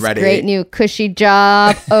 I'm ready. Great new cushy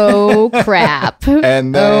job. Oh, crap.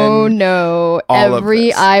 And then oh, no.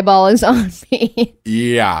 Every eyeball is on me.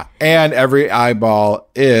 Yeah. And every eyeball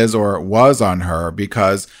is or was on her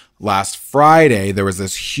because last Friday, there was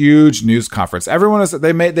this huge news conference.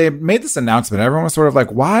 They made this announcement. Everyone was sort of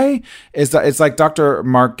like, why is that? It's like Dr.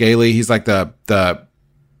 Mark Galey. He's like the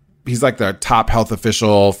top health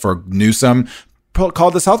official for Newsom,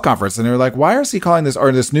 called this health conference. And they were like, why is he calling this,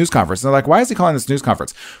 or this news conference? And they're like, why is he calling this news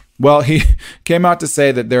conference? Well, he came out to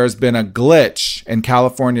say that there has been a glitch in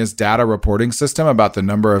California's data reporting system about the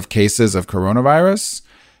number of cases of coronavirus,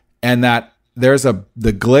 and that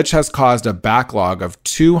the glitch has caused a backlog of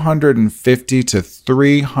 250 to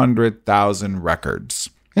 300,000 records,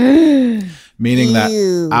 meaning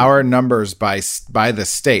that our numbers by the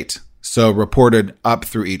state, so reported up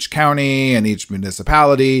through each county and each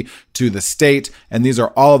municipality to the state, and these are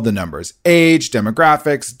all of the numbers: age,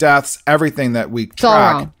 demographics, deaths, everything that we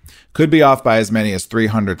track could be off by as many as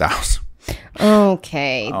 300,000.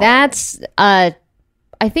 Okay, that's I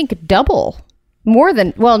think double.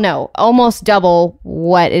 Almost double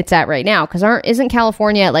what it's at right now. Because isn't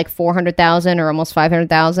California at like 400,000 or almost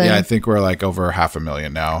 500,000? Yeah, I think we're like over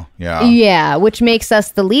 500,000 now. Yeah. Yeah, which makes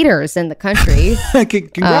us the leaders in the country.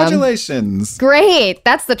 Congratulations. Great.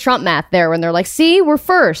 That's the Trump math there when they're like, see, we're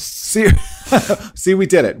first. See, we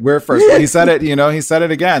did it. We're first. He said it, he said it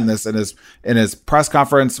again this in his press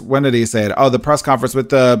conference. When did he say it? Oh, the press conference with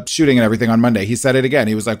the shooting and everything on Monday. He said it again.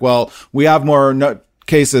 He was like, well, we have more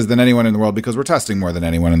cases than anyone in the world because we're testing more than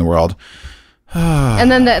anyone in the world.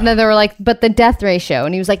 And then they were like, but the death ratio.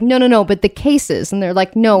 And he was like, no, but the cases. And they're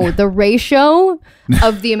like, no, the ratio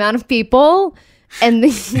of the amount of people and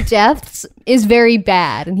the deaths is very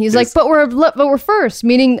bad. And he's like, but we're first,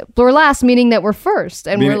 meaning we're last, meaning that we're first.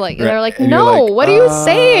 And they're like, no, what are you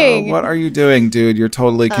saying? What are you doing, dude? You're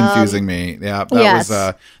totally confusing me. Yeah,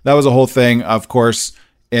 that was a whole thing. Of course,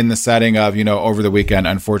 in the setting of, over the weekend,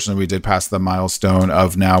 unfortunately, we did pass the milestone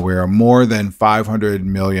of now we're more than 5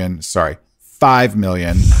 million.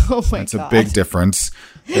 Oh my That's God. A big difference.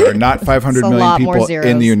 There are not 500 million people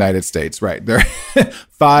in the United States. Right. There are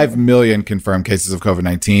 5 million confirmed cases of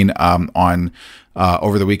COVID-19 on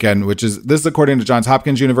over the weekend, this is according to Johns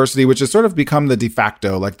Hopkins University, which has sort of become the de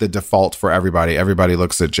facto, like the default for everybody. Everybody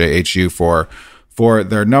looks at JHU for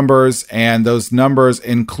their numbers, and those numbers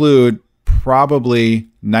include probably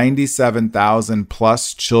 97,000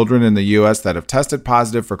 plus children in the U.S. that have tested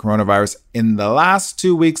positive for coronavirus in the last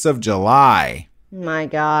 2 weeks of July. My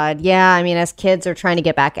God. Yeah. I mean, as kids are trying to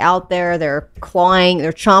get back out there, they're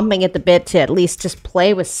chomping at the bit to at least just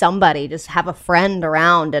play with somebody, just have a friend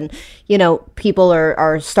around. And, people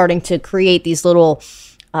are starting to create these little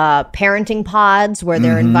parenting pods where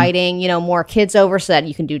they're inviting, more kids over so that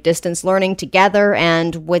you can do distance learning together.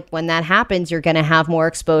 And when that happens, you're going to have more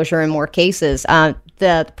exposure and more cases.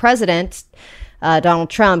 The president, Donald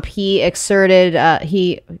Trump, he exerted,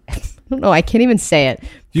 I don't know, I can't even say it.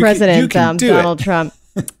 Donald Trump.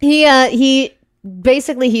 He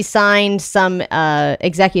basically signed some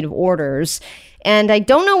executive orders. And I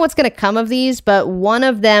don't know what's going to come of these, but one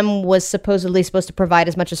of them was supposedly supposed to provide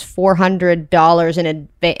as much as $400 in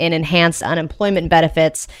enhanced unemployment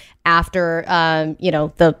benefits after,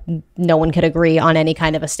 no one could agree on any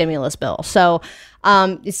kind of a stimulus bill. So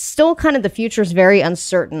it's still kind of, the future is very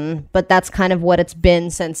uncertain, but that's kind of what it's been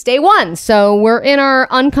since day one. So we're in our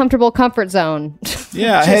uncomfortable comfort zone.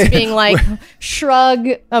 Yeah. Just being like shrug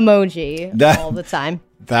emoji all the time.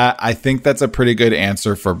 I think that's a pretty good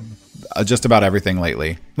answer for just about everything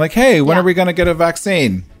lately. Like, hey, when are we going to get a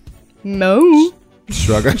vaccine? No.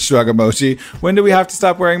 Shrug emoji. When do we have to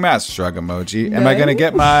stop wearing masks? Shrug emoji. Am I going to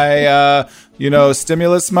get my,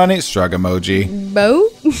 stimulus money? Shrug emoji. No.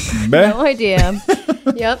 No idea.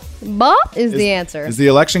 Yep. Ba is the answer. Is the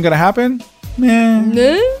election going to happen?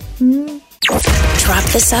 No. Drop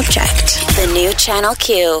the Subject. The new Channel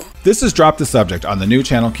Q. This is Drop the Subject on the new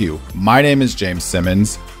Channel Q. My name is James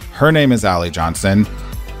Simmons. Her name is Allie Johnson.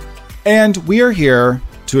 And we are here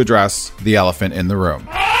to address the elephant in the room.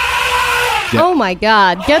 Yeah. Oh my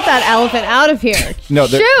God. Get that elephant out of here. No,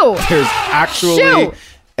 there's actually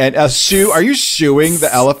a shoe. Are you shooing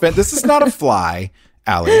the elephant? This is not a fly,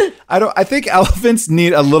 Allie. I think elephants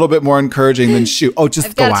need a little bit more encouraging than shoe. Oh,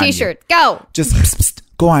 just go on. I've got a t-shirt. You. Go. Just psst,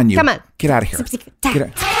 go on you. Come on. Get out of here. Get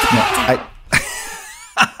out. No,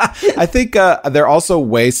 I think they're also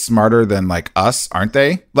way smarter than like us, aren't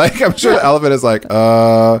they? Like, I'm sure the elephant is like,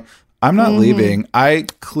 I'm not leaving. I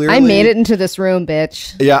made it into this room,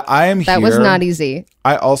 bitch. Yeah, I am here. That was not easy.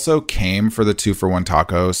 I also came for the 2-for-1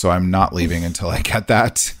 taco, so I'm not leaving until I get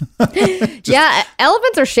that. Yeah,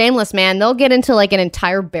 elephants are shameless, man. They'll get into like an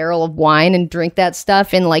entire barrel of wine and drink that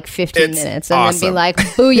stuff in like 15 minutes and then be like,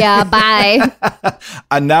 booyah, bye.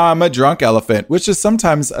 And now I'm a drunk elephant, which is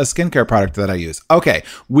sometimes a skincare product that I use. Okay,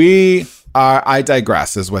 we I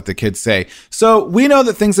digress, is what the kids say. So we know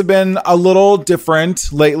that things have been a little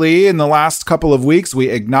different lately in the last couple of weeks. We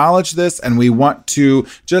acknowledge this, and we want to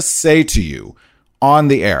just say to you on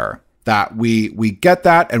the air that we get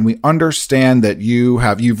that, and we understand that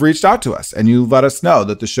you've reached out to us and you let us know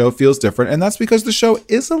that the show feels different. And that's because the show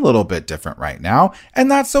is a little bit different right now, and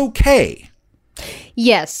that's okay.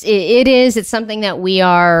 Yes, it is. It's something that we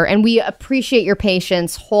are, and we appreciate your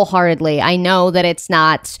patience wholeheartedly. I know that it's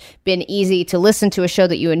not been easy to listen to a show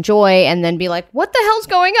that you enjoy and then be like, what the hell's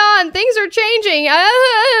going on? Things are changing.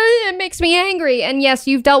 It makes me angry. And yes,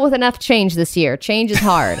 you've dealt with enough change this year. Change is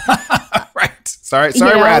hard. Right. Sorry,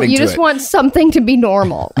 we're adding to it. You just want something to be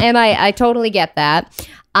normal. And I totally get that.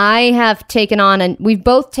 I have taken on, and we've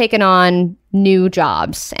both taken on new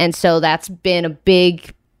jobs. And so that's been a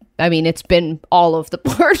big, it's been all of the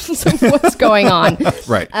parts of what's going on.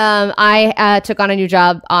 Right. I took on a new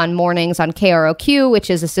job on mornings on KROQ, which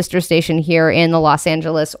is a sister station here in the Los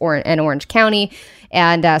Angeles and Orange County.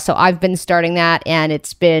 And so I've been starting that, and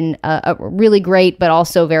it's been really great, but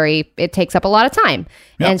also it takes up a lot of time.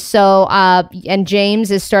 Yep. And so, and James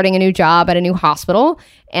is starting a new job at a new hospital,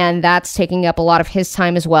 and that's taking up a lot of his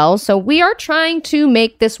time as well. So we are trying to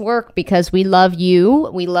make this work because we love you.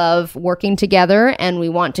 We love working together, and we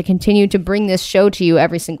want to continue to bring this show to you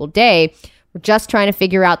every single day. We're just trying to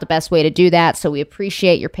figure out the best way to do that. So we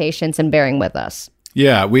appreciate your patience and bearing with us.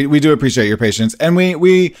 Yeah, we do appreciate your patience, and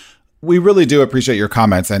we really do appreciate your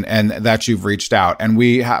comments and that you've reached out. And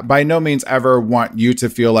we by no means ever want you to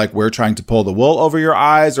feel like we're trying to pull the wool over your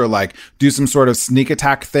eyes or like do some sort of sneak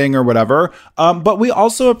attack thing or whatever. But we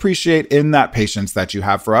also appreciate in that patience that you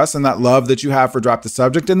have for us and that love that you have for Drop the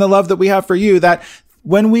Subject and the love that we have for you, that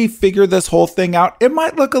when we figure this whole thing out, it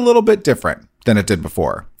might look a little bit different than it did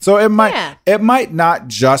before. So it might not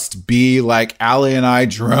just be like Allie and I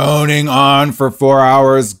droning on for 4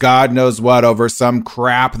 hours, God knows what, over some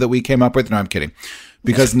crap that we came up with. No, I'm kidding.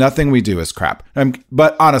 Because nothing we do is crap.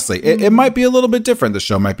 But honestly, it might be a little bit different. The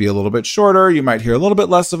show might be a little bit shorter. You might hear a little bit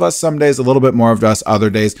less of us some days, a little bit more of us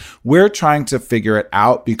other days. We're trying to figure it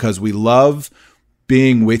out because we love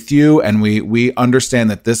being with you, and we understand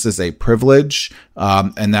that this is a privilege,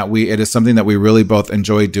 and that it is something that we really both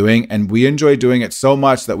enjoy doing, and we enjoy doing it so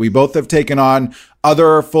much that we both have taken on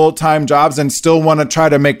other full-time jobs and still want to try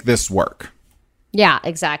to make this work. Yeah,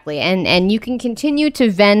 exactly. And you can continue to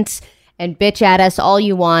vent and bitch at us all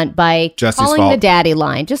you want by calling the daddy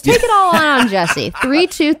line. Just take it all on Jesse.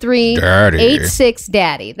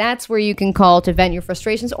 323-86-DADDY. That's where you can call to vent your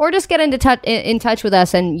frustrations, or just get in touch with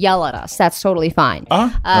us and yell at us. That's totally fine.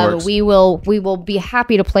 We will be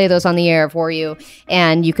happy to play those on the air for you,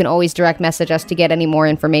 and you can always direct message us to get any more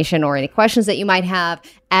information or any questions that you might have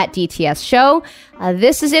at DTS Show.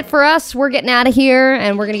 This is it for us. We're getting out of here,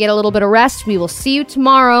 and we're going to get a little bit of rest. We will see you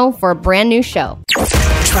tomorrow for a brand new show.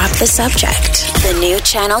 Drop the Subject. The new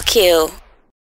Channel Q.